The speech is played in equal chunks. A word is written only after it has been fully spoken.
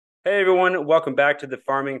Hey everyone, welcome back to the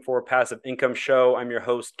Farming for Passive Income show. I'm your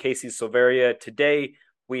host, Casey Silveria. Today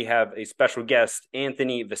we have a special guest,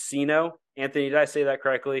 Anthony Vicino. Anthony, did I say that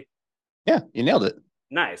correctly? Yeah, you nailed it.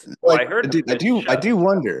 Nice. Well, Like, I heard dude, it's I Chef. do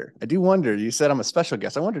wonder. I do wonder. You said I'm a special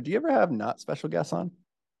guest. I wonder, do you ever have not special guests on?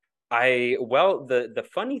 The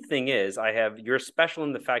funny thing is, you're special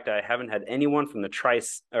in the fact that I haven't had anyone from the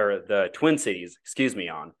Trice or the Twin Cities, excuse me,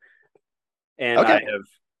 on. And I Okay. have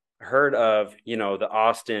heard of, the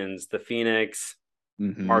Austins, the Phoenix,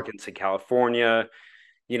 Hmm. markets in California,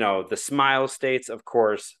 the Smile States, of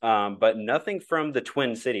course, but nothing from the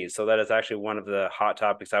Twin Cities. So that is actually one of the hot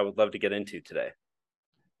topics I would love to get into today.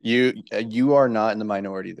 You are not in the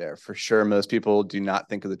minority there for sure. Most people do not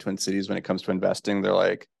think of the Twin Cities when it comes to investing. They're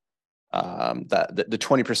like that the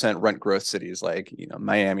 20% rent growth cities like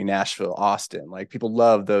Miami, Nashville, Austin. Like people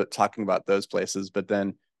love the talking about those places, but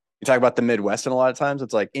then you talk about the Midwest, and a lot of times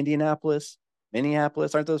it's like Indianapolis,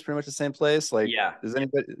 Minneapolis. Aren't those pretty much the same place? Like, Yeah. does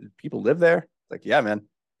anybody people live there? Like, yeah, man,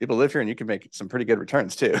 people live here, and you can make some pretty good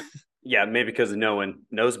returns too. Yeah, maybe because no one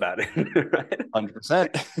knows about it, right?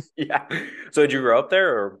 100%. Yeah. So did you grow up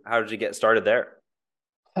there or how did you get started there?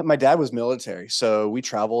 My dad was military, so we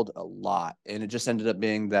traveled a lot, and it just ended up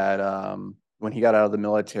being that when he got out of the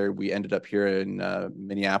military, we ended up here in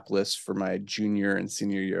Minneapolis for my junior and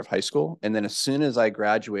senior year of high school. And then as soon as I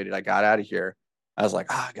graduated, I got out of here. I was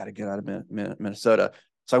like, I got to get out of Minnesota.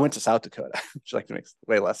 So I went to South Dakota, which like makes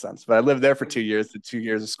way less sense. But I lived there for 2 years, did 2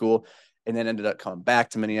 years of school, and then ended up coming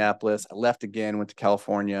back to Minneapolis. I left again, went to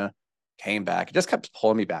California, came back. It just kept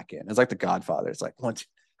pulling me back in. It's like The Godfather. It's like once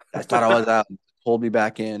I thought I was out, pulled me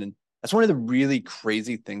back in. And that's one of the really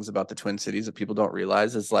crazy things about the Twin Cities that people don't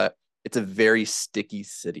realize is that it's a very sticky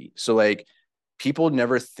city. So like people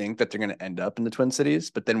never think that they're going to end up in the Twin Cities,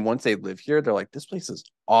 but then once they live here, they're like, this place is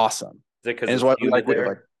awesome. Is it because And it's it's what humid like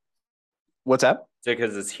there? what's that? Is it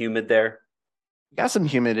because it's humid there? Got some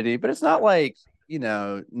humidity, but it's not Yeah. like,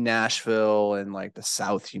 Nashville and like the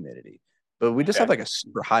South humidity. But we just Okay. have like a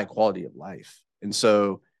super high quality of life. And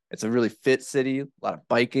so it's a really fit city, a lot of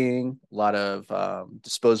biking, a lot of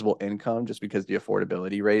disposable income just because the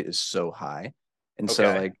affordability rate is so high. And so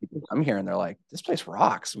Okay. like people come here and they're like, this place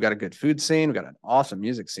rocks. We got a good food scene, we got an awesome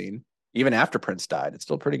music scene. Even after Prince died, it's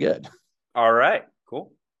still pretty good. All right.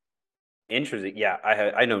 Cool. Interesting. Yeah,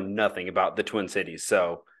 I know nothing about the Twin Cities.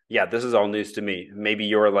 So yeah, this is all news to me. Maybe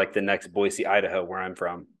you're like the next Boise, Idaho, where I'm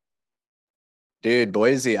from. Dude,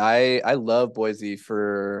 Boise, I love Boise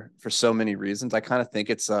for so many reasons. I kind of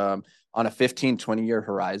think it's on a 15, 20-year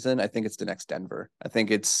horizon. I think it's the next Denver. I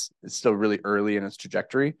think it's still really early in its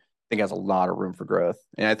trajectory. I think it has a lot of room for growth.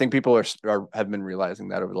 And I think people are have been realizing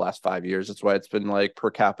that over the last 5 years. That's why it's been like per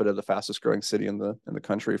capita the fastest growing city in the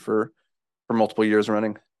country for multiple years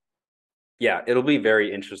running. Yeah, it'll be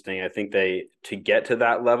very interesting. I think to get to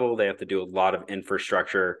that level, they have to do a lot of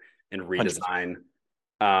infrastructure and 100%. redesign.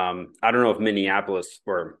 I don't know if Minneapolis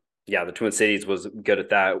or yeah, the Twin Cities was good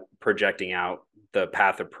at that, projecting out the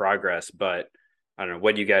path of progress. But I don't know.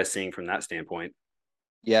 What are you guys seeing from that standpoint?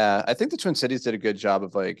 Yeah, I think the Twin Cities did a good job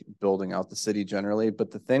of like building out the city generally.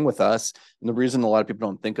 But the thing with us, and the reason a lot of people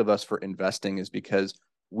don't think of us for investing is because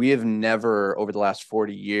we have never over the last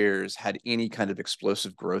 40 years had any kind of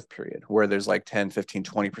explosive growth period where there's like 10, 15,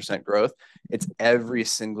 20% growth. It's every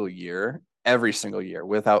single year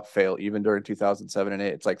without fail, even during 2007 and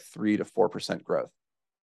 8, it's like 3 to 4% growth.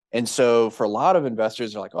 And so for a lot of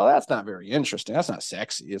investors, they're like, well, that's not very interesting. That's not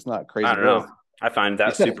sexy. It's not I crazy don't growth. know. I find You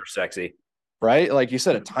that said super sexy. right? Like you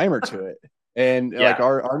said, a timer to it. And like Yeah.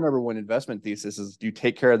 our number one investment thesis is you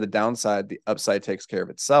take care of the downside, the upside takes care of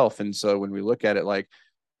itself. And so when we look at it, like,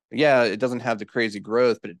 yeah, it doesn't have the crazy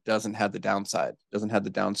growth, but it doesn't have the downside, it doesn't have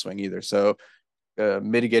the downswing either. So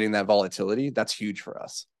mitigating that volatility, that's huge for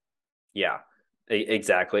us. Yeah,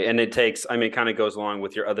 exactly. And it takes, I mean, it kind of goes along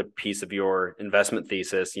with your other piece of your investment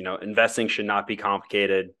thesis. Investing should not be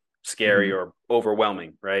complicated, scary, Mm-hmm. or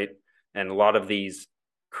overwhelming, right? And a lot of these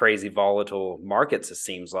crazy volatile markets, it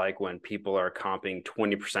seems like when people are comping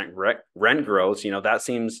 20% rent growth, that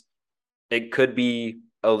seems, it could be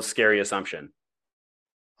a scary assumption.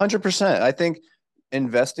 100%. I think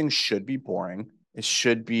investing should be boring. It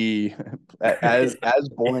should be as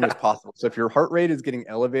boring as Yeah. possible. So if your heart rate is getting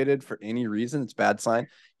elevated for any reason, it's a bad sign.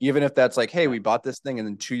 Even if that's like, hey, we bought this thing and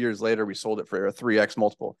then 2 years later we sold it for a 3x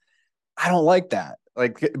multiple. I don't like that.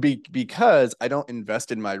 Like because I don't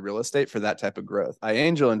invest in my real estate for that type of growth. I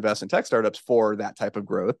angel invest in tech startups for that type of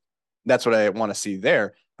growth. That's what I want to see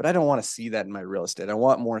there, but I don't want to see that in my real estate. I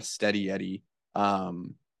want more steady eddy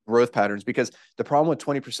growth patterns because the problem with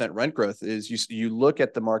 20% rent growth is you look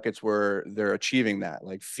at the markets where they're achieving that,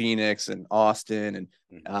 like Phoenix and Austin and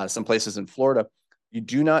Mhm. some places in Florida. you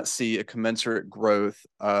do not see a commensurate growth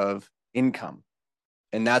of income.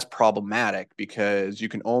 And that's problematic because you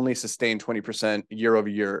can only sustain 20% year over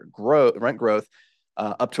year growth, rent growth,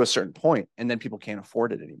 up to a certain point, and then people can't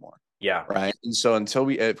afford it anymore. Yeah. Right. And so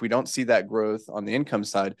if we don't see that growth on the income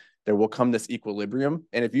side, there will come this equilibrium.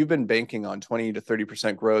 And if you've been banking on 20 to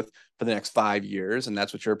 30% growth for the next 5 years, and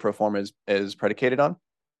that's what your pro forma is predicated on,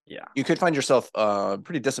 Yeah. you could find yourself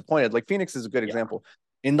pretty disappointed. Like Phoenix is a good Yeah. example.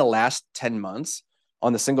 In the last 10 months,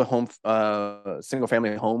 on the single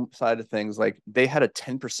family home side of things, like they had a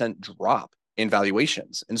 10% drop in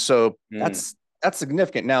valuations. And so Mm. that's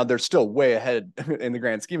significant. Now they're still way ahead in the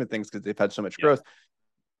grand scheme of things because they've had so much Yeah. growth.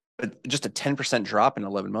 But just a 10% drop in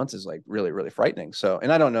 11 months is like really, really frightening. So,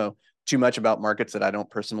 and I don't know too much about markets that I don't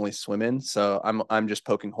personally swim in. So I'm just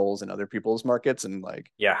poking holes in other people's markets and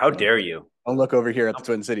like, Yeah. How dare you? don't look over here at the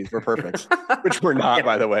Twin Cities. We're perfect, which we're not, Yeah.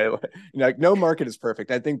 by the way. Like no market is perfect.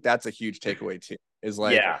 I think that's a huge takeaway too. Is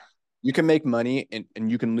like Yeah. you can make money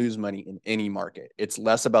and you can lose money in any market. It's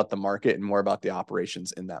less about the market and more about the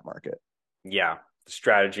operations in that market. Yeah.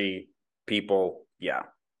 Strategy, people. Yeah.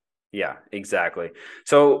 Yeah, exactly.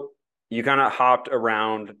 So you kind of hopped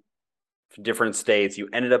around different states. You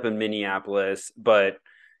ended up in Minneapolis, but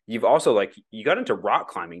you've also like you got into rock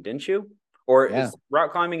climbing, didn't you? Or Yeah. is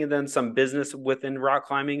rock climbing and then some business within rock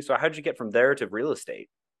climbing? So how did you get from there to real estate?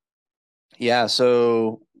 Yeah.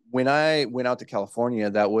 So when I went out to California,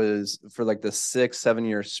 that was for like the 6, 7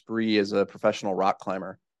 year spree as a professional rock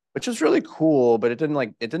climber, which was really cool, but it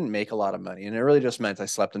didn't make a lot of money. And it really just meant I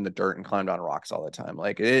slept in the dirt and climbed on rocks all the time.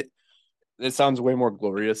 Like it sounds way more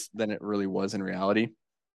glorious than it really was in reality.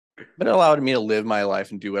 But it allowed me to live my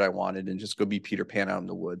life and do what I wanted and just go be Peter Pan out in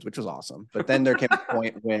the woods, which was awesome. But then there came a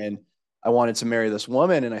point when I wanted to marry this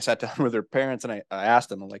woman and I sat down with her parents and I asked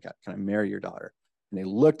them, I'm like, can I marry your daughter? And they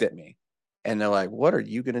looked at me and they're like, what are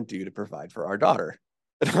you going to do to provide for our daughter?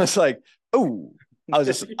 And I was like, oh, I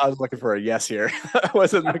was looking for a yes here. I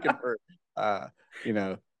wasn't looking for, uh, you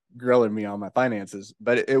know, grilling me on my finances,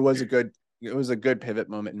 but it was a good pivot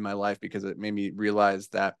moment in my life because it made me realize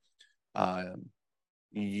that, um,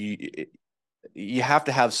 you, you have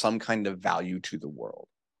to have some kind of value to the world.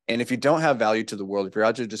 And if you don't have value to the world, if you're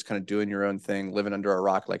out there just kind of doing your own thing, living under a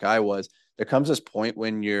rock like I was, there comes this point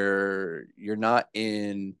when you're not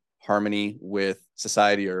in harmony with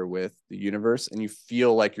society or with the universe, and you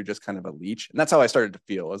feel like you're just kind of a leech. And that's how I started to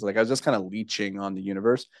feel. I was just kind of leeching on the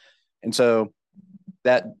universe. And so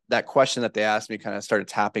that question that they asked me kind of started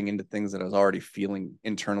tapping into things that I was already feeling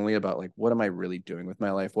internally about, like, what am I really doing with my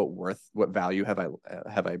life? What value have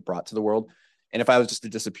I brought to the world? And if I was just to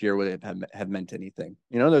disappear, would it have meant anything?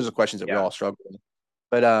 Those are questions that we Yeah. all struggle with.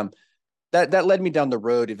 But that led me down the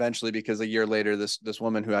road eventually, because a year later, this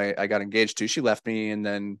woman who I got engaged to, she left me, and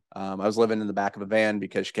then I was living in the back of a van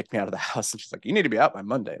because she kicked me out of the house, and she's like, "You need to be out by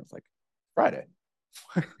Monday." I was like, "Friday."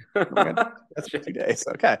 That's 2 days.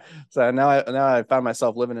 Okay. So now I found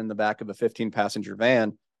myself living in the back of a 15 passenger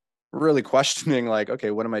van, really questioning, like,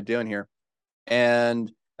 okay, what am I doing here?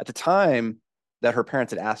 And at the time that her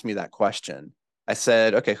parents had asked me that question, I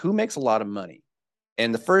said, okay, who makes a lot of money?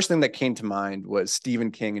 And the first thing that came to mind was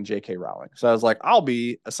Stephen King and J.K. Rowling. So I was like, I'll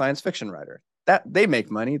be a science fiction writer. That they make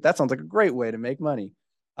money. That sounds like a great way to make money.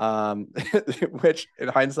 Um, which in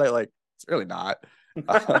hindsight, like, it's really not.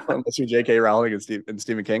 Unless you're J.K. Rowling and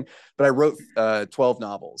Stephen King. But I wrote 12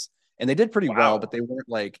 novels, and they did pretty well, but Wow. they weren't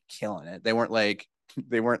like killing it.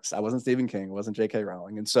 I wasn't Stephen King, I wasn't J.K.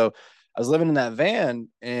 Rowling. And so I was living in that van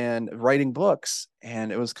and writing books,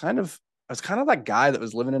 and I was kind of that guy that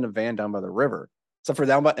was living in a van down by the river. So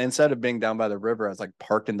instead of being down by the river, I was like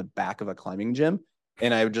parked in the back of a climbing gym,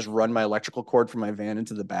 and I would just run my electrical cord from my van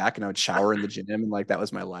into the back, and I would shower in the gym, and like that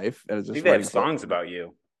was my life. I was I just think they have writing books. songs about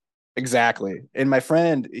you. Exactly. And my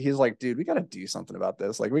friend, he's like, dude, we got to do something about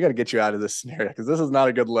this. Like, we got to get you out of this scenario because this is not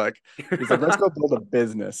a good look. He's like, let's go build a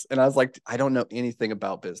business. And I was like, I don't know anything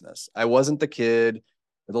about business. I wasn't the kid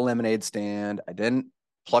with a lemonade stand. I didn't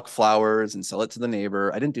pluck flowers and sell it to the neighbor.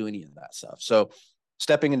 I didn't do any of that stuff. So,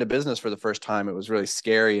 stepping into business for the first time, it was really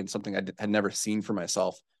scary and something had never seen for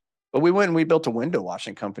myself. But we went and we built a window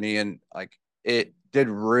washing company, and like it did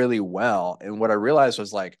really well. And what I realized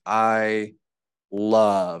was, like, I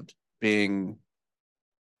loved being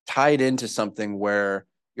tied into something where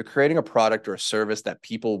you're creating a product or a service that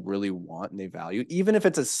people really want and they value, even if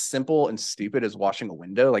it's as simple and stupid as washing a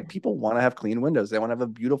window. Like, people want to have clean windows, they want to have a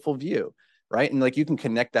beautiful view, right? And like you can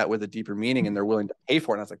connect that with a deeper meaning, and they're willing to pay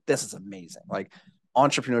for it. And I was like, this is amazing. Like,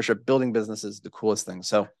 entrepreneurship, building businesses, the coolest thing.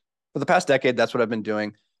 So for the past decade, that's what I've been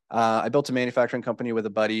doing. I built a manufacturing company with a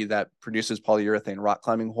buddy that produces polyurethane rock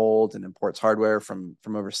climbing holds and imports hardware from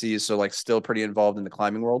overseas. So like still pretty involved in the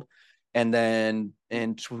climbing world. And then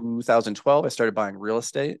in 2012, I started buying real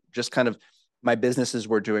estate. Just kind of my businesses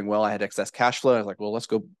were doing well. I had excess cash flow. I was like, well, let's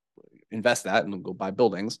go invest that and go buy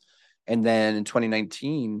buildings. And then in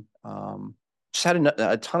 2019, just had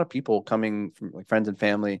a ton of people coming from like friends and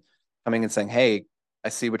family coming and saying, hey, I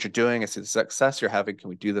see what you're doing. I see the success you're having. Can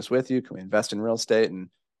we do this with you? Can we invest in real estate? And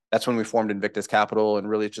that's when we formed Invictus Capital and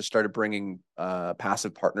really just started bringing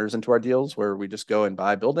passive partners into our deals where we just go and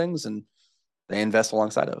buy buildings and they invest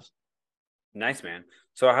alongside of us. Nice, man.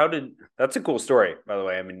 So how did that's a cool story, by the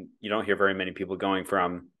way. I mean, you don't hear very many people going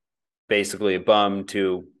from basically a bum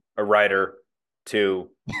to a writer to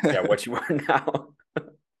yeah, what you are now.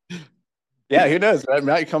 Yeah, who knows? It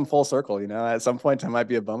might come full circle. At some point I might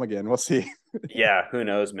be a bum again. We'll see. Yeah, who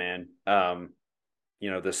knows, man.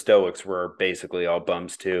 The Stoics were basically all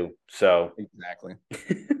bums too. So Exactly.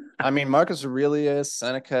 I mean, Marcus Aurelius,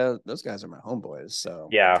 Seneca, those guys are my homeboys. So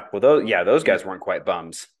yeah, well those guys weren't quite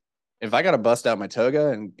bums. if I got to bust out my toga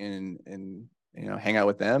and hang out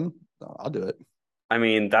with them, I'll do it. I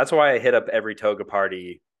mean, that's why I hit up every toga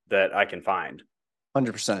party that I can find. I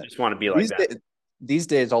 100%. just want to be like These them. days, these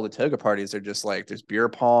days, all the toga parties are just like there's beer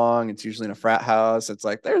pong. It's usually in a frat house. It's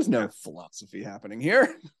like there's no Yeah. philosophy happening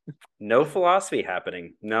here. No philosophy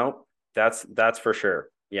happening. No, that's for sure.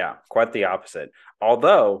 Yeah, quite the opposite.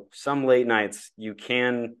 Although some late nights you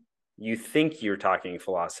think you're talking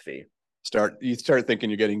philosophy. You start thinking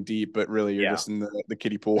you're getting deep, but really you're Yeah. just in the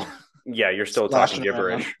kiddie pool, Yeah, you're still talking splashing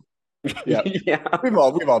around. gibberish. Yeah, Yeah. we've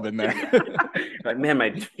all been there. Like, man,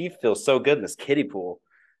 my feet feel so good in this kiddie pool.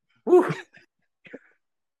 Woo.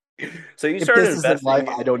 So you If started this isn't life,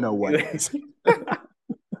 investing. I don't know what is.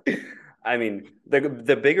 I mean,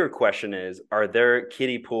 the bigger question is, are there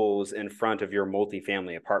kiddie pools in front of your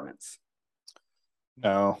multifamily apartments?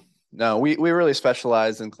 No, no, we really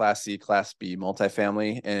specialize in Class C, Class B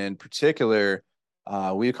multifamily. And in particular,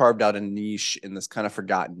 we carved out a niche in this kind of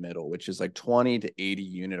forgotten middle, which is like 20 to 80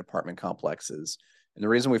 unit apartment complexes. And the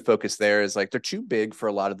reason we focus there is like they're too big for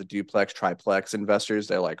a lot of the duplex, triplex investors.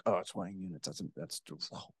 They're like, oh, 20 units. That's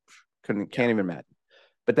oh, Yeah. can't even imagine.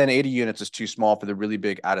 But then 80 units is too small for the really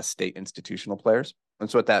big out of state institutional players. And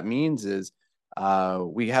so what that means is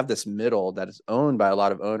we have this middle that is owned by a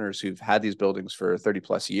lot of owners who've had these buildings for 30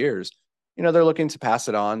 plus years. They're looking to pass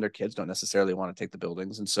it on. Their kids don't necessarily want to take the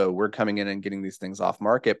buildings. And so we're coming in and getting these things off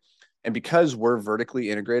market. And because we're vertically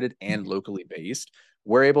integrated and locally based,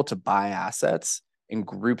 we're able to buy assets and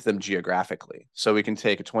group them geographically. So we can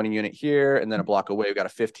take a 20 unit here, and then a block away, we got a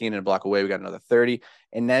 15, and a block away, we got another 30.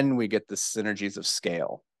 And then we get the synergies of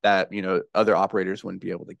scale that, other operators wouldn't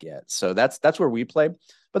be able to get. So that's where we play.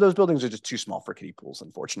 But those buildings are just too small for kiddie pools,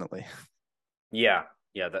 unfortunately. Yeah.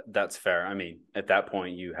 Yeah, that's fair. I mean, at that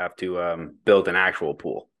point you have to build an actual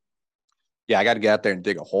pool. Yeah, I got to get out there and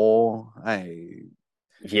dig a hole. But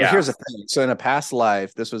Yeah. here's the thing. So in a past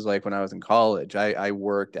life, this was like when I was in college, I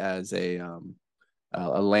worked as a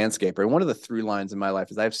landscaper. And one of the through lines in my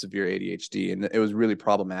life is I have severe ADHD, and it was really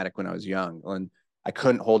problematic when I was young. And I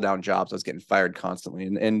couldn't hold down jobs. I was getting fired constantly.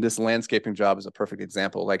 And this landscaping job is a perfect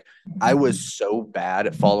example. Like I was so bad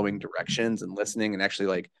at following directions and listening and actually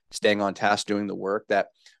like staying on task doing the work that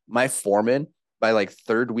my foreman, by like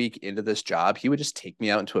third week into this job, he would just take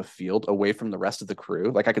me out into a field away from the rest of the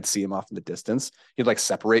crew. Like I could see him off in the distance. He'd like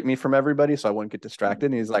separate me from everybody so I wouldn't get distracted.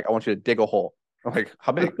 And he's like, I want you to dig a hole. I'm like,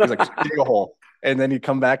 how big? He's like, just dig a hole. And then he'd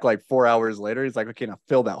come back like 4 hours later. He's like, okay, now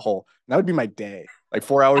fill that hole. And that would be my day. Like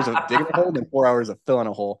 4 hours of digging a hole, and then 4 hours of filling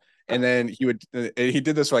a hole. And then he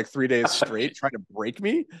did this for like 3 days straight, trying to break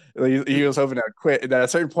me. He was hoping I'd quit. And at a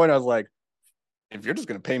certain point, I was like, if you're just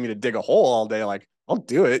going to pay me to dig a hole all day, like I'll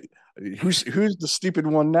do it. Who's the stupid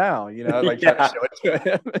one now? Like trying to Yeah. show it to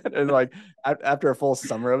him. And like after a full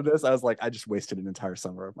summer of this, I was like, I just wasted an entire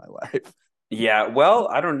summer of my life. Yeah, well,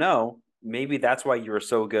 I don't know. Maybe that's why you were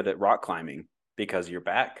so good at rock climbing because you're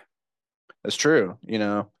back. That's true.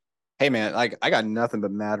 Hey man, like I got nothing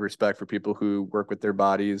but mad respect for people who work with their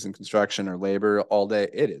bodies in construction or labor all day.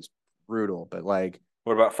 It is brutal, but like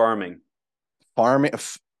What about farming? farming,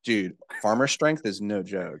 dude, farmer strength is no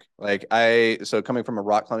joke. So coming from a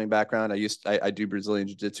rock climbing background, I do Brazilian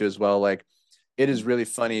jiu-jitsu as well. Like it is really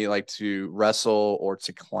funny, like to wrestle or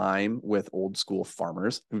to climb with old school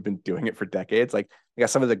farmers who've been doing it for decades. Like they got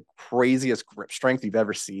some of the craziest grip strength you've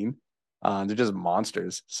ever seen. They're just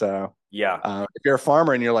monsters. So Yeah. if you're a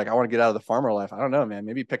farmer and you're like, I want to get out of the farmer life, I don't know, man.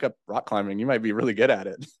 Maybe pick up rock climbing. You might be really good at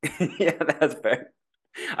it. Yeah, that's fair.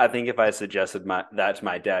 I think if I suggested that to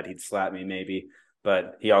my dad, he'd slap me maybe,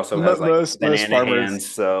 but he also has like Most banana farmers, hands,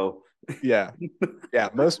 so Yeah. Yeah.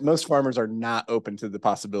 Most farmers are not open to the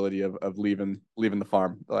possibility of leaving the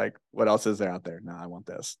farm. Like, what else is there out there? No, I want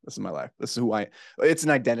this. This is my life. This is who I it's an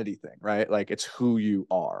identity thing, right? Like it's who you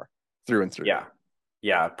are through and through. Yeah.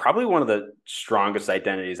 Yeah. Probably one of the strongest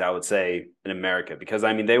identities, I would say, in America, because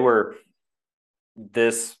I mean, they were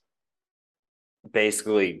this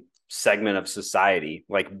basically segment of society,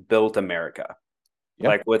 like built America. Yeah.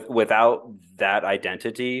 Like without that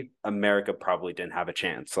identity, America probably didn't have a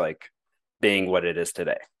chance, like being what it is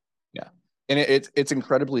today. Yeah. And it's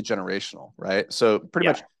incredibly generational, right? So Yeah.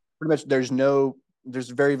 pretty much there's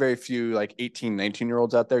very, very few like 18, 19-year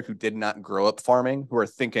olds out there who did not grow up farming who are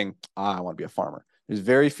thinking, I want to be a farmer. There's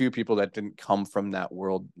very few people that didn't come from that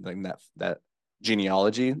world, like that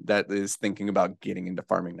genealogy that is thinking about getting into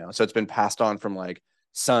farming now. So it's been passed on from like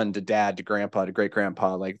son to dad to grandpa to great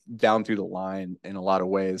grandpa, like down through the line in a lot of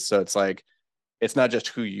ways. So it's like it's not just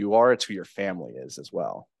who you are, it's who your family is as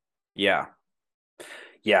well. Yeah.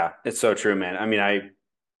 Yeah. It's so true, man. I mean,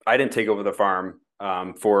 I didn't take over the farm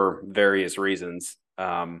for various reasons.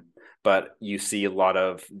 But you see a lot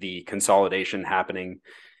of the consolidation happening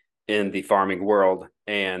in the farming world.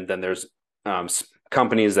 And then there's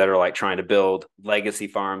companies that are like trying to build legacy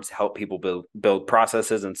farms, help people build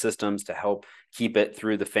processes and systems to help keep it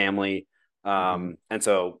through the family. Mm-hmm. And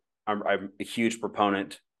so I'm a huge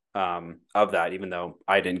proponent of that, even though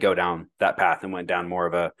I didn't go down that path and went down more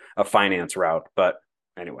of a finance route. But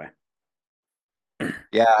anyway,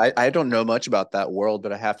 Yeah, I don't know much about that world,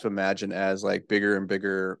 but I have to imagine as like bigger and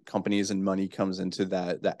bigger companies and money comes into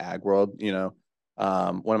that ag world, one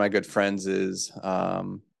of my good friends is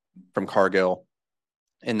from Cargill,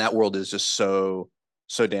 and that world is just so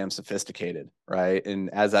damn sophisticated, right? And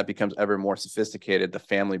as that becomes ever more sophisticated, the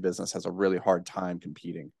family business has a really hard time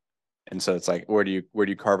competing. And so it's like, where do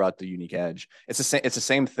you carve out the unique edge? It's the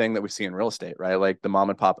same thing that we see in real estate, right? Like the mom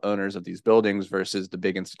and pop owners of these buildings versus the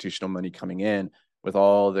big institutional money coming in with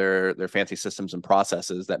all their fancy systems and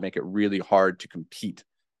processes that make it really hard to compete.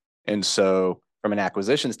 And so from an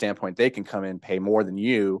acquisition standpoint, they can come in, pay more than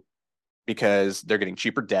you because they're getting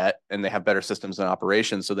cheaper debt and they have better systems and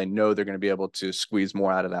operations. So they know they're going to be able to squeeze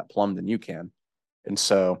more out of that plum than you can. And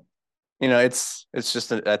so it's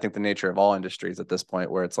just I think the nature of all industries at this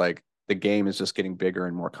point where it's like the game is just getting bigger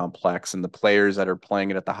and more complex, and the players that are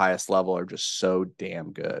playing it at the highest level are just so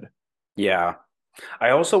damn good. yeah. I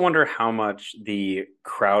also wonder how much the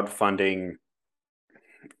crowdfunding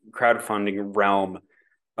realm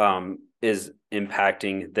is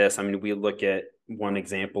impacting this. I mean, we look at one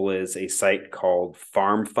example is a site called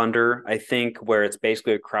Farm Funder, I think, where it's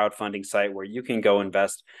basically a crowdfunding site where you can go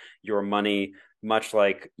invest your money, much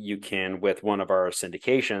like you can with one of our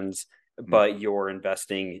syndications, Mhm. but you're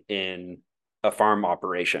investing in a farm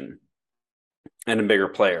operation and a bigger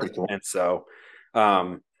player. Pretty cool. And so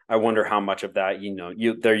I wonder how much of that,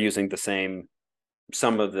 they're using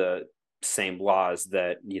some of the same laws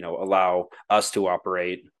that allow us to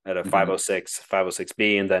operate at a Mhm.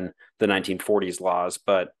 506b and then the 1940s laws.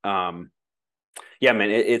 But yeah,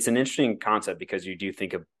 man, it's an interesting concept because you do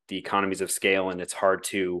think of the economies of scale and it's hard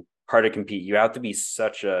to compete. You have to be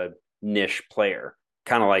such a niche player,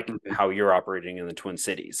 kind of like Mhm. how you're operating in the Twin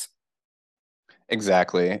Cities.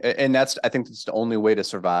 Exactly. And I think that's the only way to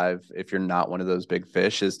survive if you're not one of those big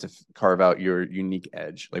fish is to carve out your unique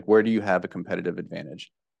edge. Like, where do you have a competitive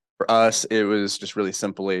advantage? For us, it was just really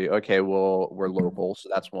simply, okay, well, we're local. So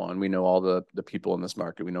that's one. We know all the people in this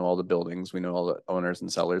market. We know all the buildings. We know all the owners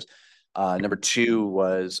and sellers. Number two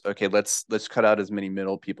was, okay, let's cut out as many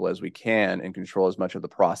middle people as we can and control as much of the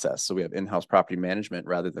process. So we have in-house property management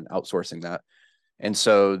rather than outsourcing that. And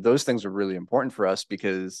so those things are really important for us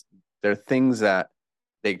because they're things that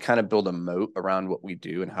they kind of build a moat around what we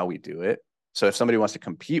do and how we do it. So if somebody wants to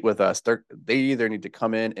compete with us, they either need to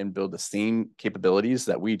come in and build the same capabilities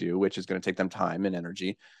that we do, which is going to take them time and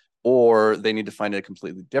energy, or they need to find a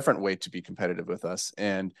completely different way to be competitive with us.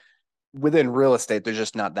 And within real estate, there's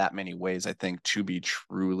just not that many ways, I think, to be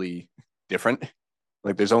truly different.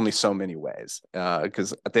 Like there's only so many ways.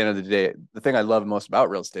 Because at the end of the day, the thing I love most about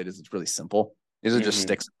real estate is it's really simple. These are just Mm-hmm.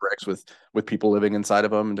 sticks and bricks with people living inside of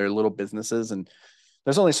them. They're little businesses, and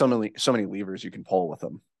there's only so many levers you can pull with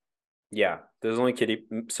them. Yeah, there's only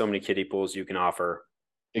so many kiddie pools you can offer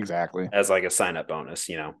Exactly. as like a sign up bonus.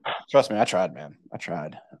 Trust me, I tried, man. I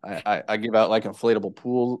tried. I give out like inflatable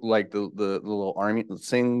pool, like the little army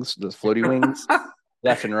things, those floaty wings,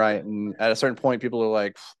 left and right. And at a certain point, people are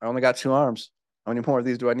like, I only got two arms. How many more of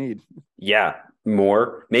these do I need? Yeah,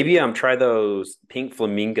 more. Maybe try those pink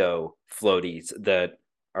flamingo floaties that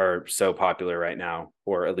are so popular right now,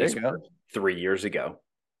 or at There least you were go. 3 years ago.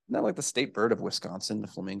 that like the state bird of Wisconsin, the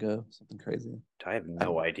flamingo, something crazy? I have I,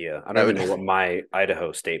 no idea. I don't that even would. know what my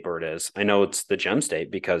Idaho state bird is. I know it's the gem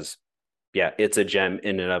state because, yeah, it's a gem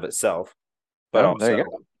in and of itself, but Oh, there also you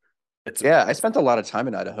go. it's Yeah, I spent a lot of time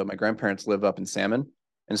in Idaho. My grandparents live up in Salmon,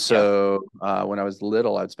 and yeah. so when I was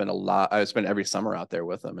little, I'd spend a lot. I would spend every summer out there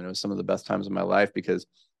with them, and it was some of the best times of my life because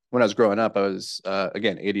when I was growing up, I was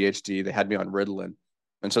again ADHD. They had me on Ritalin,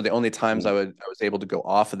 and so the only times Mm. I was able to go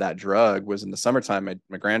off of that drug was in the summertime.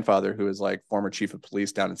 My grandfather, who was like former chief of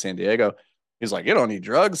police down in San Diego, he's like, "You don't need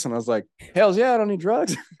drugs," and I was like, "Hell's yeah, I don't need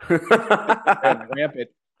drugs." Ran rampant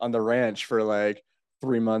on the ranch for like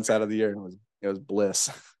 3 months out of the year, and it was bliss.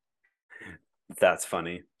 That's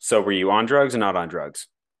funny. So were you on drugs or not on drugs?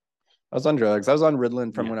 I was on drugs. I was on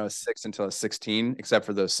Ritalin from Yeah. when I was 6 until I was 16, except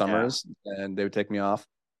for those Yeah. summers, and they would take me off.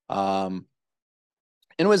 Um,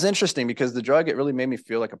 and it was interesting because the drug, it really made me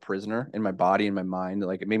feel like a prisoner in my body and my mind.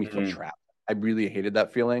 Like it made me feel Mm. trapped. I really hated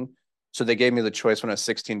that feeling. So they gave me the choice when I was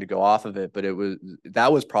 16 to go off of it, but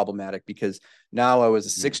that was problematic because now I was a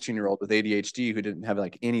Mm. 16-year-old with ADHD who didn't have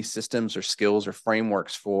like any systems or skills or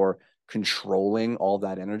frameworks for controlling all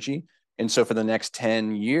that energy. And so for the next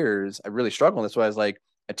 10 years, I really struggled. That's why I was like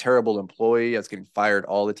a terrible employee. I was getting fired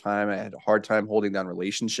all the time. I had a hard time holding down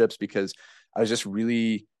relationships because I was just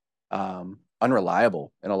really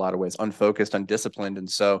unreliable in a lot of ways, unfocused, undisciplined. And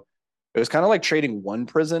so it was kind of like trading one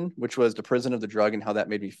prison, which was the prison of the drug and how that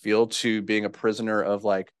made me feel, to being a prisoner of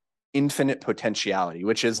like infinite potentiality,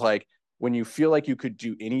 which is like when you feel like you could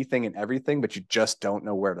do anything and everything, but you just don't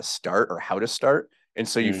know where to start or how to start. And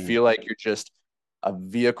so you Mm. feel like you're just a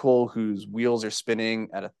vehicle whose wheels are spinning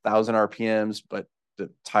at 1,000 RPMs, but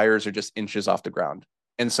the tires are just inches off the ground.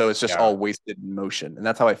 And so it's just Yeah. all wasted motion. And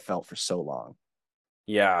that's how I felt for so long.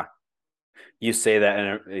 Yeah. You say that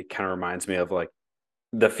and it kind of reminds me of like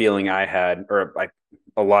the feeling I had, or like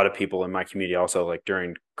a lot of people in my community also, like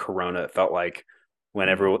during Corona, it felt like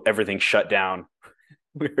whenever everything shut down,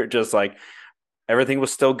 we were just like everything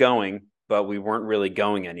was still going, but we weren't really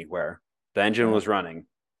going anywhere. The engine Yeah. was running,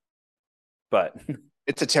 but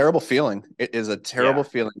It's a terrible feeling. It is a terrible yeah,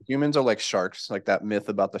 feeling. Humans are like sharks, like that myth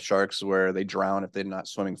about the sharks where they drown if they're not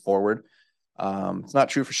swimming forward. It's not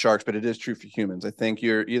true for sharks, but it is true for humans. I think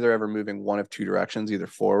you're either ever moving one of two directions, either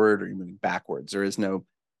forward or you're moving backwards. There is no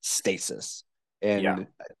stasis. yeah, And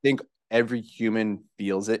I think every human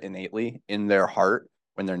feels it innately in their heart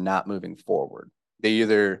when they're not moving forward. They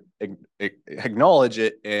either acknowledge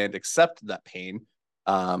it and accept that pain,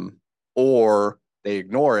 um, or they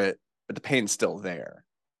ignore it, but the pain's still there,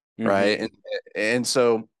 right? mm-hmm. And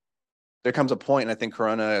so there comes a point, and I think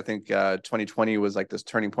Corona, I think 2020 was like this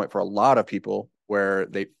turning point for a lot of people where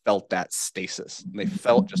they felt that stasis. And they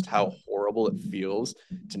felt just how horrible it feels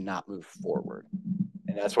to not move forward.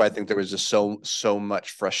 And that's why I think there was just so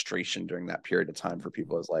much frustration during that period of time for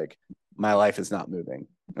people. Is like, my life is not moving,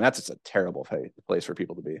 and that's just a terrible place for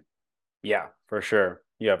people to be. Yeah, for sure.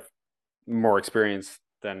 You have more experience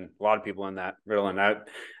than a lot of people in that riddle, and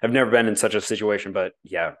I've never been in such a situation, but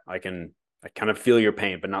yeah, I kind of feel your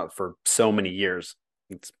pain, but not for so many years.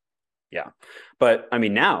 It's yeah, but I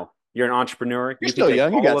mean, now you're an entrepreneur. You're You can still take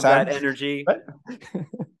young, you all got of that time. energy. But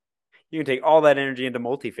You can take all that energy into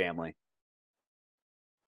multifamily.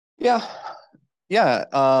 yeah, yeah.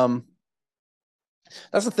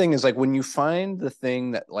 That's the thing, is like when you find the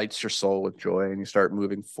thing that lights your soul with joy and you start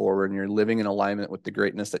moving forward and you're living in alignment with the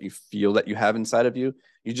greatness that you feel that you have inside of you,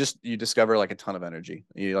 you discover like a ton of energy.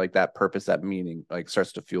 You like that purpose, that meaning like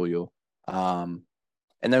starts to fuel you. Um,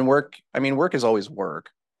 and then work, I mean, work is always work,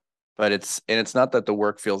 but it's not that the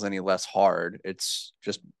work feels any less hard. It's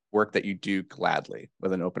just work that you do gladly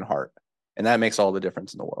with an open heart. And that makes all the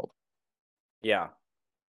difference in the world. Yeah.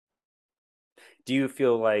 Do you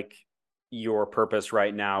feel like your purpose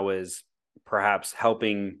right now is perhaps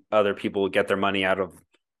helping other people get their money out of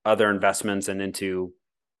other investments and into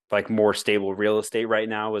like more stable real estate right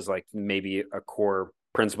now is like maybe a core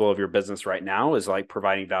principle of your business right now is like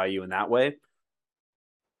providing value in that way?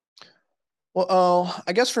 Well,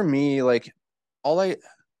 I guess for me, like all I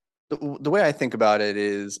the way I think about it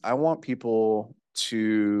is I want to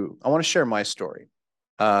share my story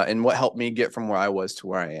and what helped me get from where I was to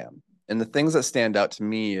where I am. And the things that stand out to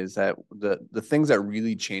me is that the things that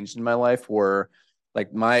really changed in my life were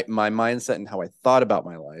like my mindset and how I thought about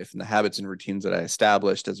my life and the habits and routines that I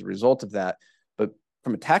established as a result of that. But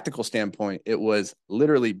from a tactical standpoint, it was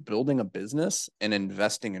literally building a business and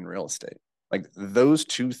investing in real estate. Like those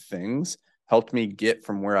two things helped me get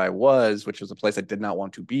from where I was, which was a place I did not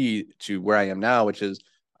want to be, to where I am now, which is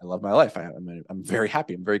I love my life. I'm very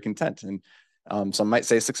happy. I'm very content, and some might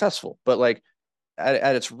say successful. But like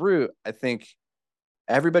at its root, I think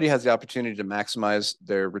everybody has the opportunity to maximize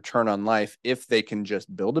their return on life if they can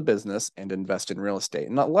just build a business and invest in real estate.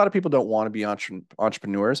 And a lot of people don't want to be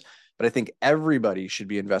entrepreneurs, but I think everybody should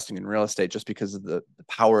be investing in real estate just because of the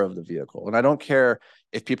power of the vehicle. And I don't care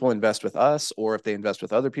if people invest with us or if they invest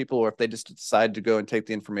with other people or if they just decide to go and take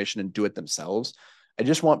the information and do it themselves. I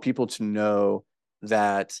just want people to know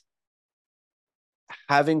that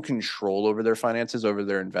having control over their finances, over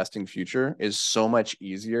their investing future is so much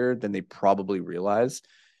easier than they probably realize.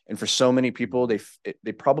 And for so many people,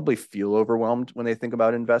 they probably feel overwhelmed when they think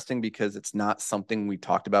about investing because it's not something we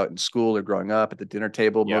talked about in school or growing up at the dinner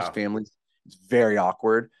table. Most Yeah. families, it's very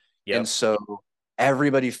awkward. And Yep. so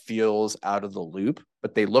everybody feels out of the loop,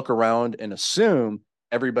 but they look around and assume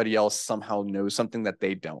everybody else somehow knows something that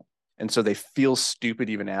they don't. And so they feel stupid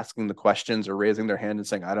even asking the questions or raising their hand and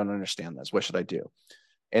saying, I don't understand this. What should I do?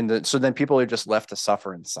 So then people are just left to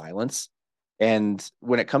suffer in silence. And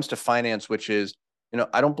when it comes to finance, which is,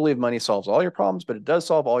 I don't believe money solves all your problems, but it does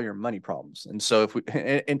solve all your money problems. And so if we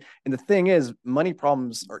and the thing is, money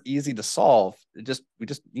problems are easy to solve. We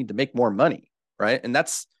just need to make more money, right? And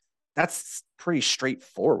that's pretty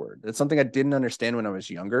straightforward. It's something I didn't understand when I was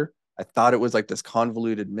younger. I thought it was like this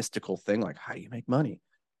convoluted, mystical thing, like how do you make money?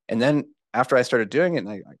 And then after I started doing it, and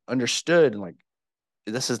I understood, and like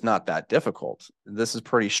this is not that difficult. This is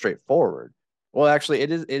pretty straightforward. Well, actually,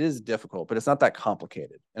 it is difficult, but it's not that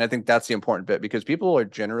complicated. And I think that's the important bit because people are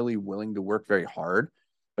generally willing to work very hard,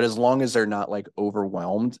 but as long as they're not like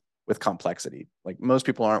overwhelmed with complexity. Like most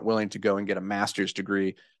people aren't willing to go and get a master's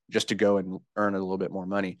degree just to go and earn a little bit more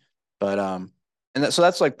money. But so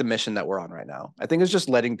that's like the mission that we're on right now. I think it's just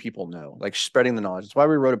letting people know, like spreading the knowledge. It's why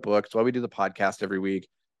we wrote a book. It's why we do the podcast every week,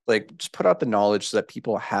 like just put out the knowledge so that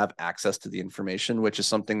people have access to the information, which is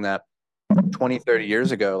something that 20, 30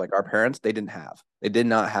 years ago, like our parents, they did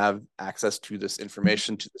not have access to this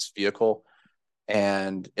information, to this vehicle.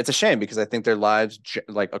 And it's a shame because I think their lives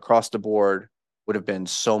like across the board would have been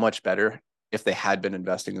so much better if they had been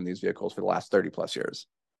investing in these vehicles for the last 30 plus years.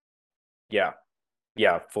 Yeah.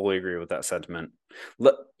 Yeah. Fully agree with that sentiment.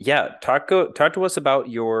 Yeah. Talk to us about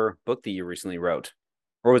your book that you recently wrote.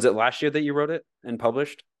 Or was it last year that you wrote it and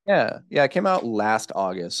published? Yeah, yeah, it came out last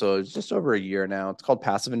August, so it's just over a year now. It's called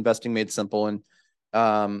Passive Investing Made Simple, and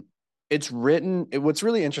um, it's written. What's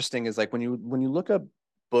really interesting is like when you look up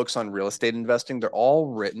books on real estate investing, they're all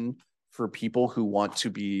written for people who want to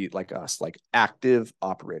be like us, like active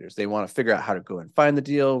operators. They want to figure out how to go and find the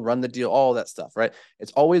deal, run the deal, all that stuff, right?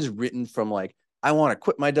 It's always written from like I want to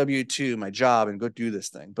quit my W-2, my job, and go do this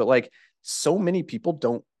thing. But like so many people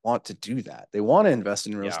don't want to do that. They want to invest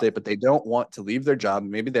in real Yeah. estate, but they don't want to leave their job.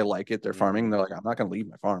 Maybe they like it, they're farming. Mm-hmm. They're like, I'm not going to leave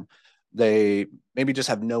my farm. They maybe just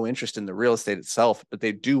have no interest in the real estate itself, but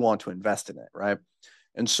they do want to invest in it, right?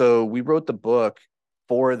 And so we wrote the book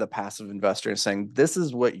for the passive investor saying, this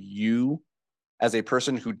is what you, as a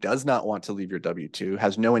person who does not want to leave your W 2,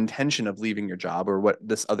 has no intention of leaving your job or what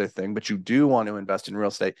this other thing, but you do want to invest in real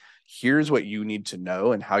estate. Here's what you need to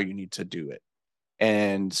know and how you need to do it.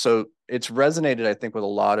 And so it's resonated, I think, with a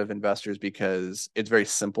lot of investors because it's very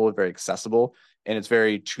simple, very accessible, and it's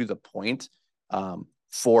very to the point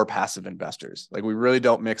for passive investors. Like we really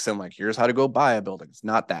don't mix in like, here's how to go buy a building. It's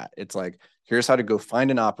not that. It's like, here's how to go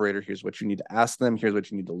find an operator. Here's what you need to ask them. Here's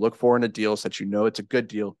what you need to look for in a deal so that you know it's a good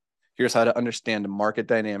deal. Here's how to understand the market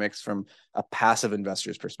dynamics from a passive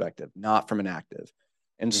investor's perspective, not from an active.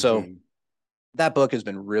 And so Mm-hmm. that book has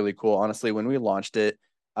been really cool. Honestly, when we launched it,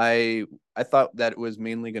 I I thought that it was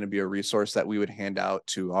mainly going to be a resource that we would hand out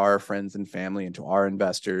to our friends and family and to our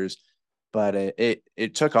investors. But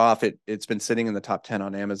it took off. It's been sitting in the top 10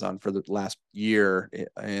 on Amazon for the last year,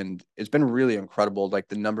 and it's been really incredible. Like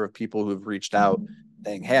the number of people who've reached out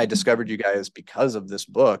saying, "Hey, I discovered you guys because of this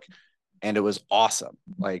book, and it was awesome.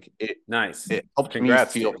 Like Nice. it helped me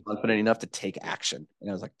Congrats to feel you. confident enough to take action." And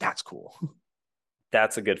I was like, "That's cool."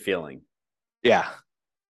 That's a good feeling. Yeah,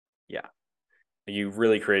 Yeah. You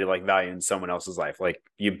really created like value in someone else's life. Like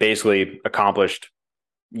you basically accomplished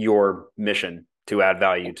your mission to add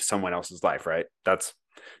value to someone else's life, right? It's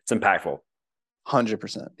impactful.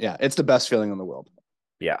 100%. Yeah, it's the best feeling in the world.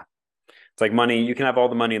 Yeah. It's like money, you can have all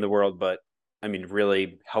the money in the world, but I mean,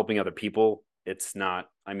 really helping other people, it's not,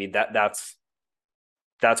 I mean, that's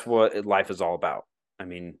what life is all about. I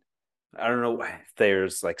mean, I don't know if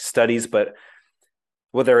there's like studies, but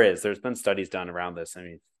well, there's been studies done around this. I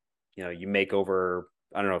mean, you make over,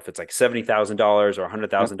 I don't know if it's like $70,000 or Yep.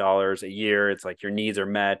 $100,000 a year. It's like your needs are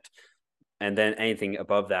met. And then anything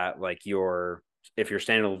above that, like if your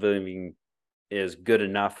standard of living is good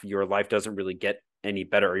enough, your life doesn't really get any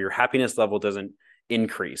better, or your happiness level doesn't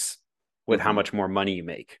increase with how Mm-hmm. much more money you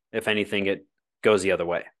make. If anything, it goes the other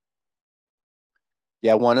way.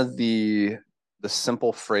 Yeah, one of the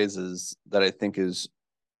simple phrases that I think is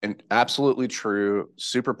absolutely true,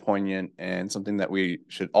 super poignant, and something that we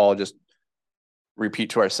should all just repeat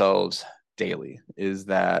to ourselves daily is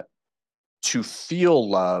that to feel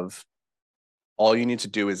love, all you need to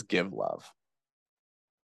do is give love.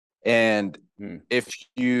 And Mm. if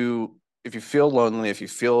you feel lonely, if you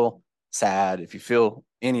feel sad, if you feel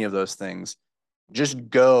any of those things, just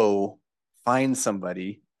go find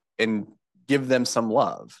somebody and give them some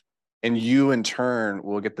love. And you in turn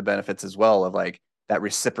will get the benefits as well of like that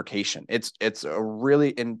reciprocation. It's a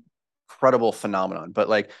really incredible phenomenon. But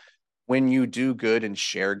like when you do good and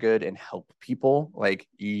share good and help people, like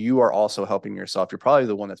you are also helping yourself. You're probably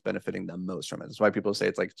the one that's benefiting the most from it. That's why people say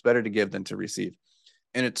it's like it's better to give than to receive.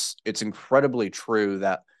 And it's incredibly true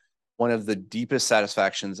that one of the deepest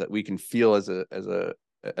satisfactions that we can feel as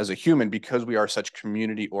a human, because we are such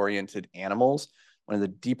community oriented animals, one of the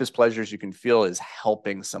deepest pleasures you can feel is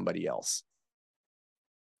helping somebody else.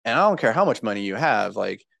 And I don't care how much money you have,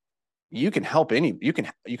 like you can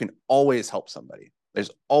always help somebody.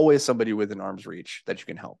 There's always somebody within arm's reach that you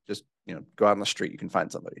can help. Just, go out on the street, you can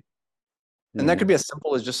find somebody. And that could Mm-hmm. be as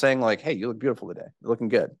simple as just saying like, hey, you look beautiful today, you're looking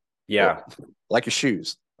good. Or Yeah. I like your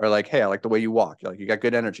shoes, or like, hey, I like the way you walk, like you got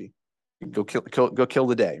good energy, go kill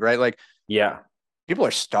the day, right? Like Yeah. people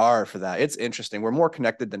are starved for that. It's interesting. We're more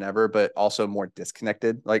connected than ever, but also more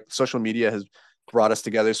disconnected. Like social media has brought us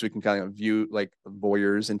together so we can kind of view like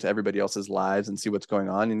voyeurs into everybody else's lives and see what's going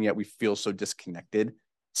on. And yet we feel so disconnected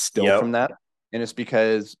still from Yep. that. And it's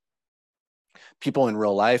because people in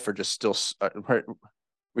real life are just still,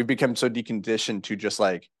 we've become so deconditioned to just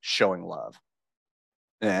like showing love.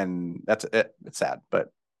 And that's it. It's sad, but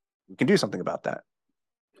we can do something about that.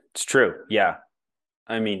 It's true. Yeah.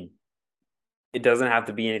 I mean, it doesn't have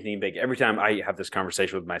to be anything big. Every time I have this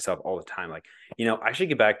conversation with myself all the time, like, I should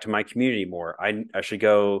get back to my community more. I should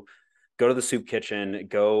go to the soup kitchen,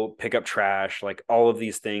 go pick up trash, like all of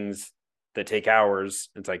these things that take hours.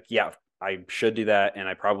 It's like, yeah, I should do that and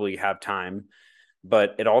I probably have time,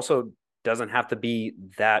 but it also doesn't have to be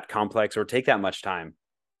that complex or take that much time.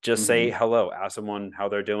 Just say Mm-hmm. hello, ask someone how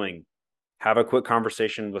they're doing, have a quick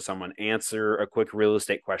conversation with someone, answer a quick real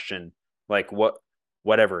estate question, like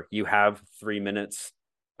whatever. You have 3 minutes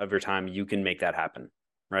of your time, you can make that happen,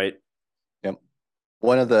 right? Yep.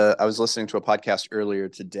 I was listening to a podcast earlier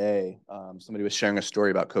today. Somebody was sharing a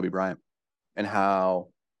story about Kobe Bryant and how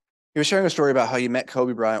he was sharing a story about how he met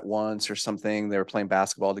Kobe Bryant once or something. They were playing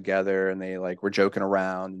basketball together and they like were joking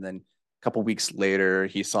around. And then a couple weeks later,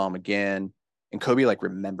 he saw him again and Kobe like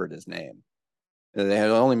remembered his name. They had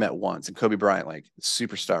only met once, and Kobe Bryant, like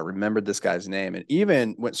superstar, remembered this guy's name, and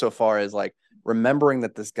even went so far as like remembering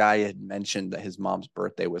that this guy had mentioned that his mom's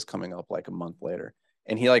birthday was coming up like a month later,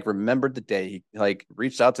 and he like remembered the day. He like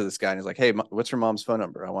reached out to this guy and he's like, "Hey, what's your mom's phone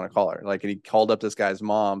number? I want to call her." Like, and he called up this guy's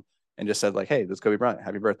mom and just said like, "Hey, this is Kobe Bryant.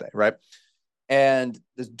 Happy birthday!" Right? And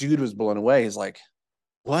this dude was blown away. He's like,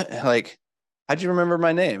 "What? Like, how'd you remember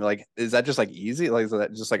my name? Like, is that just like easy? Like, is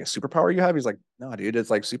that just like a superpower you have?" He's like, "No, dude, it's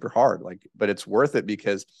like super hard. Like, but it's worth it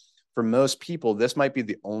because for most people, this might be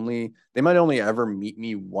they might only ever meet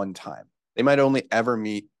me one time. They might only ever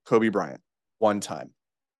meet Kobe Bryant one time.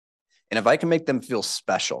 And if I can make them feel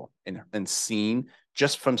special and seen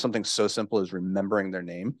just from something so simple as remembering their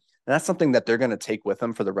name, and that's something that they're going to take with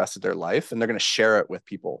them for the rest of their life and they're going to share it with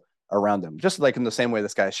people around them, just like in the same way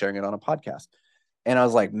this guy is sharing it on a podcast. And I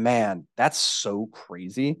was like, man, that's so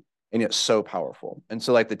crazy and yet so powerful. And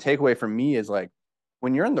so, like, the takeaway for me is like,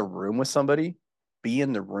 when you're in the room with somebody, be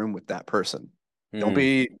in the room with that person. Don't Mm,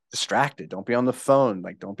 be distracted. Don't be on the phone.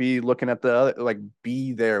 Like, don't be looking at the other, like,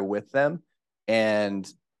 be there with them. And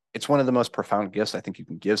it's one of the most profound gifts I think you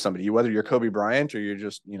can give somebody, whether you're Kobe Bryant or you're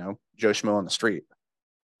just, Joe Schmo on the street.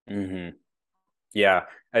 mm-hmm. Yeah,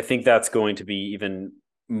 I think that's going to be even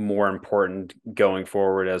more important going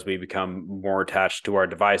forward as we become more attached to our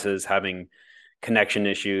devices, having connection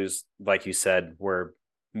issues. Like you said, we're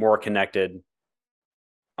more connected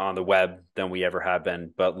on the web than we ever have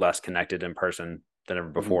been, but less connected in person than ever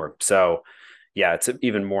Mm-hmm. before. So, yeah, it's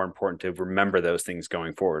even more important to remember those things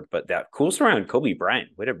going forward. But that cool story on Kobe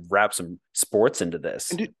Bryant, way to wrap some sports into this.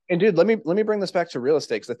 And dude, let me bring this back to real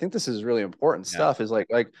estate because I think this is really important Yeah. stuff. Is like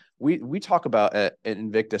we talk about at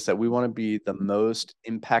Invictus that we want to be the most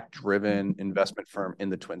impact driven investment firm in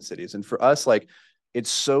the Twin Cities, and for us, like it's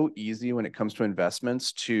so easy when it comes to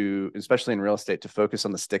investments to, especially in real estate, to focus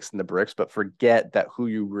on the sticks and the bricks, but forget that who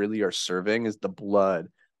you really are serving is the blood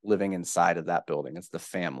living inside of that building. It's the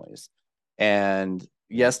families, and Mm.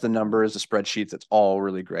 yes, the numbers, the spreadsheets, it's all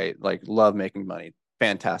really great. Like love making money,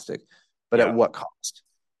 fantastic, but at Yeah. what cost?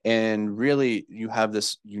 And really, you have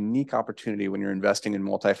this unique opportunity when you're investing in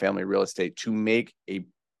multifamily real estate to make a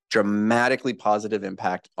dramatically positive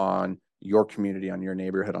impact on your community, on your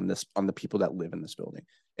neighborhood, on the people that live in this building.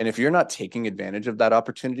 And if you're not taking advantage of that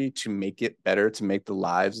opportunity to make it better, to make the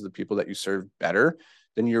lives of the people that you serve better,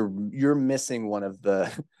 then you're missing one of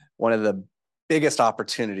the biggest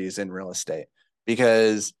opportunities in real estate.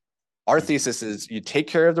 Because our Mhm. thesis is you take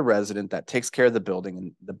care of the resident, that takes care of the building,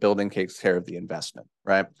 and the building takes care of the investment,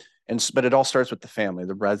 right? And but it all starts with the family,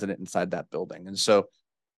 the resident inside that building. And so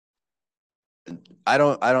I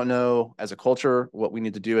don't know as a culture what we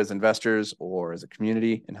need to do as investors or as a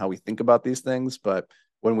community and how we think about these things, but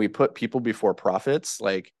when we put people before profits,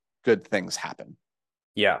 like good things happen.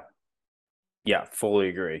 Yeah. Yeah, fully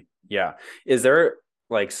agree. Yeah. Is there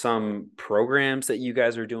like some programs that you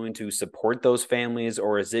guys are doing to support those families,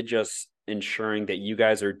 or is it just ensuring that you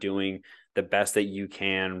guys are doing the best that you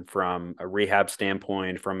can from a rehab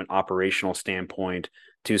standpoint, from an operational standpoint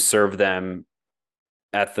to serve them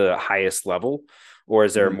at the highest level? Or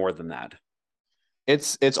is there Mm-hmm. more than that?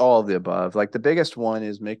 It's all of the above. Like the biggest one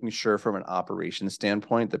is making sure from an operations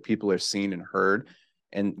standpoint that people are seen and heard.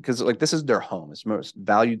 And because like this is their home, it's the most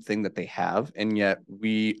valued thing that they have, and yet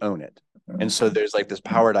we own it. And so there's like this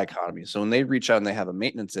power dichotomy. So when they reach out and they have a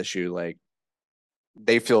maintenance issue, like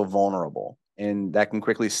they feel vulnerable. And that can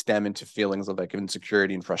quickly stem into feelings of like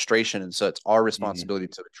insecurity and frustration. And so it's our Mhm. responsibility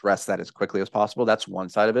to address that as quickly as possible. That's one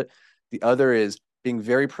side of it. The other is being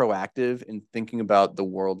very proactive in thinking about the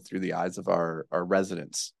world through the eyes of our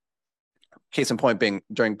residents. Case in point being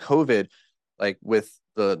during COVID, like with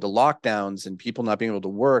the lockdowns and people not being able to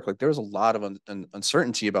work, like there was a lot of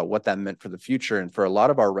uncertainty about what that meant for the future. And for a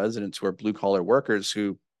lot of our residents who are blue collar workers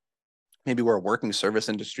who maybe were working service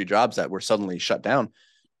industry jobs that were suddenly shut down,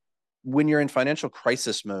 when you're in financial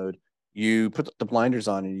crisis mode, you put the blinders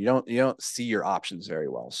on and you don't see your options very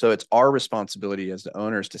well. So it's our responsibility as the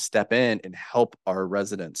owners to step in and help our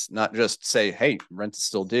residents, not just say, hey, rent is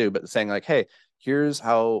still due, but saying like, hey, here's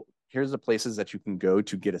the places that you can go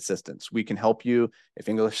to get assistance. We can help you if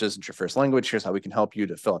English isn't your first language. Here's how we can help you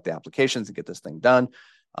to fill out the applications and get this thing done.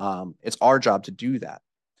 It's our job to do that.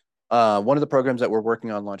 One of the programs that we're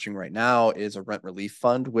working on launching right now is a rent relief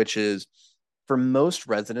fund, which is for most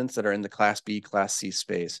residents that are in the Class B, Class C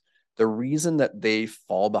space. The reason that they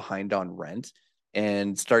fall behind on rent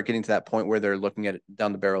and start getting to that point where they're looking at it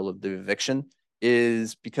down the barrel of the eviction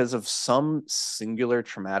is because of some singular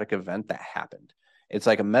traumatic event that happened. It's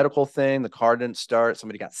like a medical thing, the car didn't start,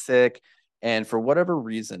 somebody got sick, and for whatever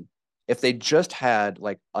reason, if they just had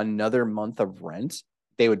like another month of rent,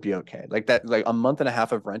 they would be okay. Like that, like a month and a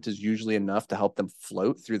half of rent is usually enough to help them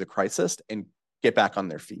float through the crisis and get back on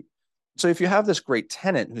their feet. So if you have this great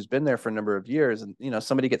tenant who's been there for a number of years and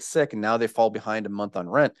somebody gets sick and now they fall behind a month on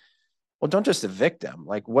rent, well, don't just evict them.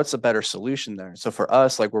 Like what's a better solution there? So for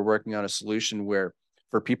us, like we're working on a solution where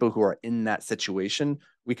for people who are in that situation,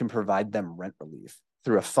 we can provide them rent relief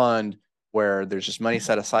through a fund where there's just money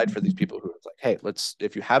set aside for these people who it's like, hey, let's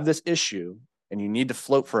if you have this issue and you need to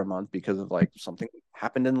float for a month because of like something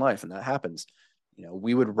happened in life and that happens,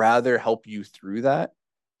 we would rather help you through that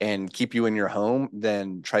and keep you in your home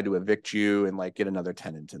than try to evict you and like get another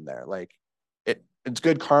tenant in there. Like it's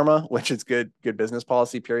good karma, which is good business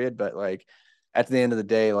policy, period. But like at the end of the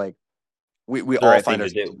day, like we The all right find thing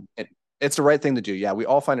to ourselves do. it's the right thing to do. Yeah, we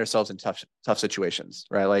all find ourselves in tough situations,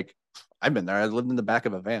 right? Like I've been there. I lived in the back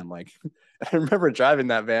of a van. Like I remember driving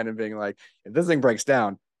that van and being like, if this thing breaks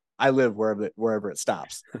down, I live wherever it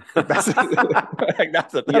stops. Like that's like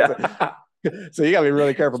that's Yeah. a, so you gotta be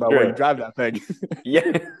really careful about where you Sure. drive that thing.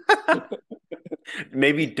 Yeah.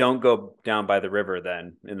 Maybe don't go down by the river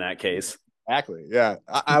then in that case. Exactly. Yeah.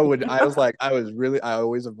 I would, I was like, I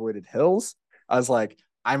always avoided hills. I was like,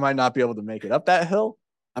 I might not be able to make it up that hill.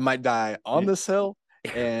 I might die on this hill.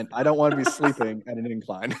 And I don't want to be sleeping at an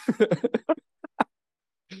incline.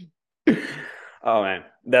 Oh man,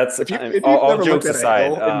 that's If you've all never looked jokes at a aside.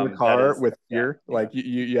 hill in your That car is, with yeah, fear, yeah, like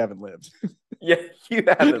you haven't lived. yeah. You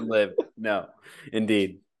haven't lived. No,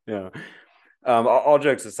 indeed. No. All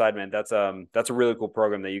jokes aside, man, that's a really cool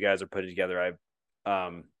program that you guys are putting together.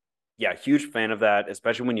 Yeah, huge fan of that,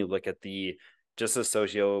 especially when you look at the just the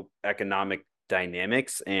socioeconomic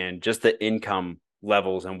dynamics and just the income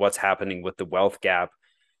levels and what's happening with the wealth gap.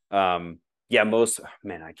 Yeah, most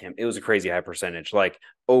man, I can't. It was a crazy high percentage, like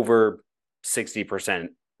over 60%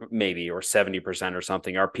 maybe or 70% or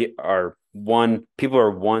something. Are one people are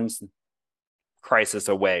one crisis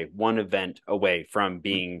away, one event away from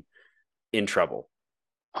being in trouble.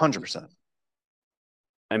 100%.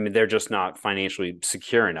 I mean, they're just not financially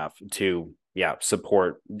secure enough to, yeah,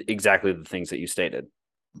 support exactly the things that you stated.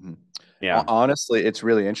 Mm-hmm. Yeah. Honestly, it's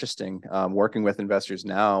really interesting. Working with investors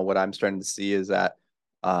now, what I'm starting to see is that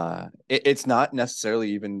it's not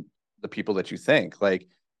necessarily even the people that you think. Like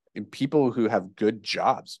people who have good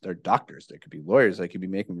jobs, they're doctors, they could be lawyers, they could be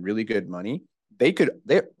making really good money. They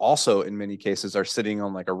also, in many cases, are sitting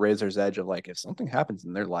on like a razor's edge of like, if something happens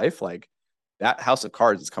in their life, like that house of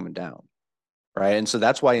cards is coming down. Right. And so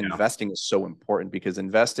that's why Yeah. investing is so important because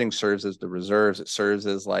investing serves as the reserves. It serves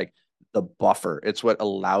as like the buffer. It's what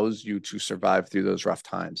allows you to survive through those rough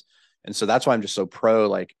times. And so that's why I'm just so pro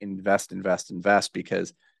like invest, invest, invest,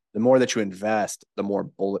 because the more that you invest, the more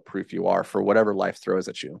bulletproof you are for whatever life throws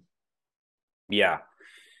at you. Yeah.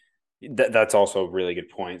 That's also a really good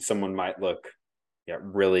point. Someone might look, yeah,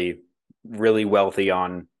 really, really wealthy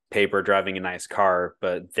on paper, driving a nice car,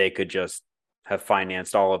 but they could just have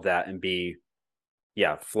financed all of that and be,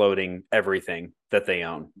 yeah, floating everything that they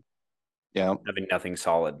own, Yeah. having nothing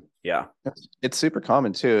solid. Yeah. It's super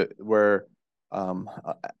common too, where um,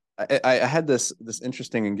 I had this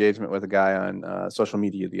interesting engagement with a guy on social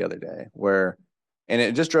media the other day, where, and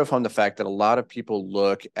it just drove home the fact that a lot of people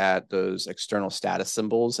look at those external status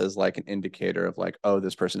symbols as like an indicator of like, oh,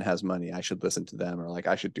 this person has money, I should listen to them, or like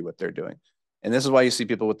I should do what they're doing. And this is why you see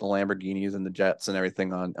people with the Lamborghinis and the jets and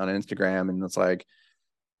everything on Instagram, and it's like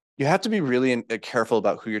you have to be really careful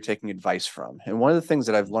about who you're taking advice from. And one of the things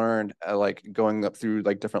that I've learned, like going up through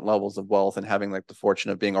like different levels of wealth and having like the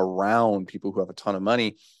fortune of being around people who have a ton of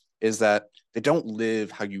money, is that they don't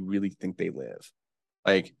live how you really think they live.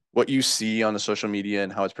 Like what you see on the social media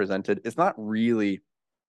and how it's presented is not really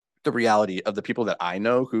the reality of the people that I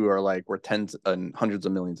know who are like worth tens and hundreds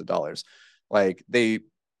of millions of dollars. Like they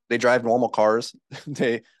drive normal cars,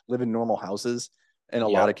 they live in normal houses in a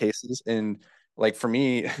lot of Yep. cases. And like for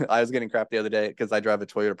me, I was getting crap the other day because I drive a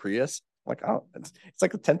Toyota Prius. I'm like, oh, it's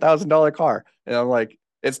like a $10,000 car, and I'm like,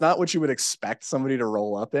 it's not what you would expect somebody to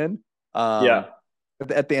roll up in. Yeah.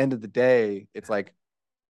 But at the end of the day, it's like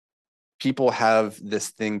people have this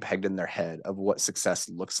thing pegged in their head of what success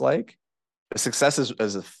looks like. Success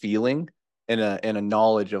is a feeling and a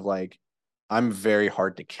knowledge of like I'm very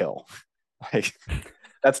hard to kill. Like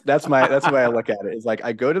that's the way I look at it. Is like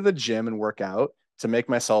I go to the gym and work out to make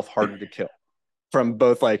myself harder to kill from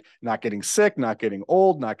both like not getting sick, not getting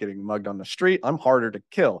old, not getting mugged on the street. I'm harder to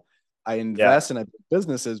kill. I Yeah. invest in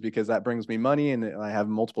businesses because that brings me money and I have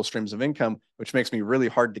multiple streams of income, which makes me really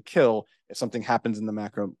hard to kill if something happens in the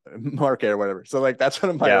macro market or whatever. So like that's one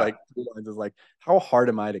of my Yeah. like lines is like, how hard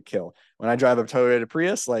am I to kill? When I drive a Toyota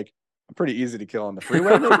Prius, like I'm pretty easy to kill on the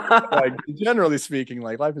freeway, maybe. Like generally speaking,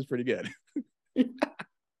 like life is pretty good.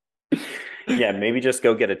 Yeah. Maybe just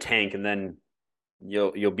go get a tank and then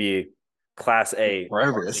you'll be class A hard to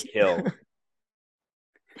Impervious. kill.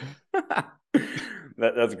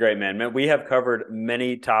 That's great, man. Man, we have covered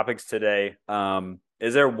many topics today.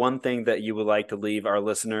 Is there one thing that you would like to leave our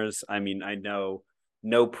listeners? I mean, I know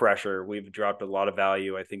no pressure. We've dropped a lot of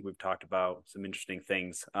value. I think we've talked about some interesting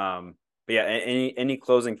things. But yeah, any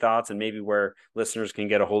closing thoughts and maybe where listeners can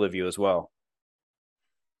get a hold of you as well?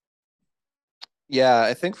 Yeah,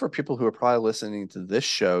 I think for people who are probably listening to this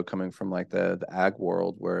show coming from like the ag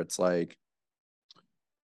world where it's like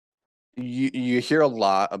you hear a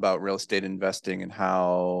lot about real estate investing and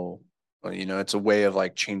how well, you know it's a way of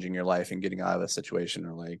like changing your life and getting out of a situation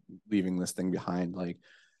or like leaving this thing behind like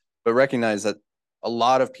but recognize that a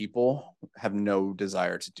lot of people have no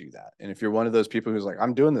desire to do that. And if you're one of those people who's like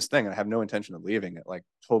I'm doing this thing and I have no intention of leaving it, like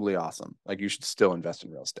totally awesome. Like you should still invest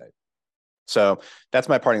in real estate. So that's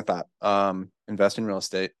my parting thought. Invest in real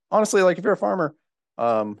estate. Honestly, like if you're a farmer,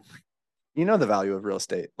 um, you know the value of real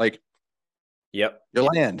estate. Like Yep. your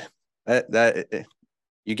land, that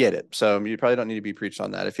you get it. So you probably don't need to be preached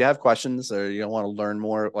on that. If you have questions or you don't want to learn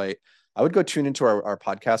more, like I would go tune into our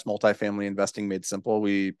podcast, Multifamily Investing Made Simple.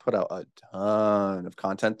 We put out a ton of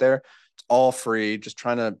content there. It's all free, just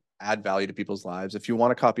trying to add value to people's lives. If you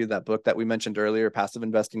want a copy of that book that we mentioned earlier, Passive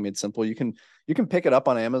Investing Made Simple, you can pick it up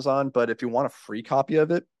on Amazon. But if you want a free copy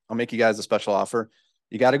of it, I'll make you guys a special offer.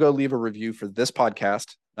 You got to go leave a review for this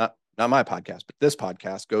podcast, not my podcast, but this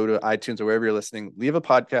podcast. Go to iTunes or wherever you're listening, leave a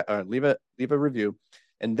podcast, leave a review,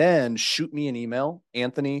 and then shoot me an email,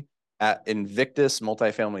 Anthony at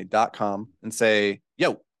invictusmultifamily.com, and say,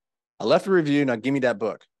 yo, I left a review. Now give me that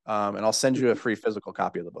book. And I'll send you a free physical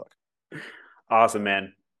copy of the book. Awesome,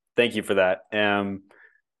 man. Thank you for that.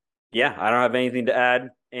 Yeah, I don't have anything to add.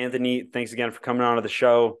 Anthony, thanks again for coming on to the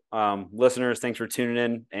show. Listeners, thanks for tuning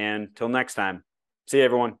in. And till next time, see you,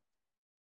 everyone.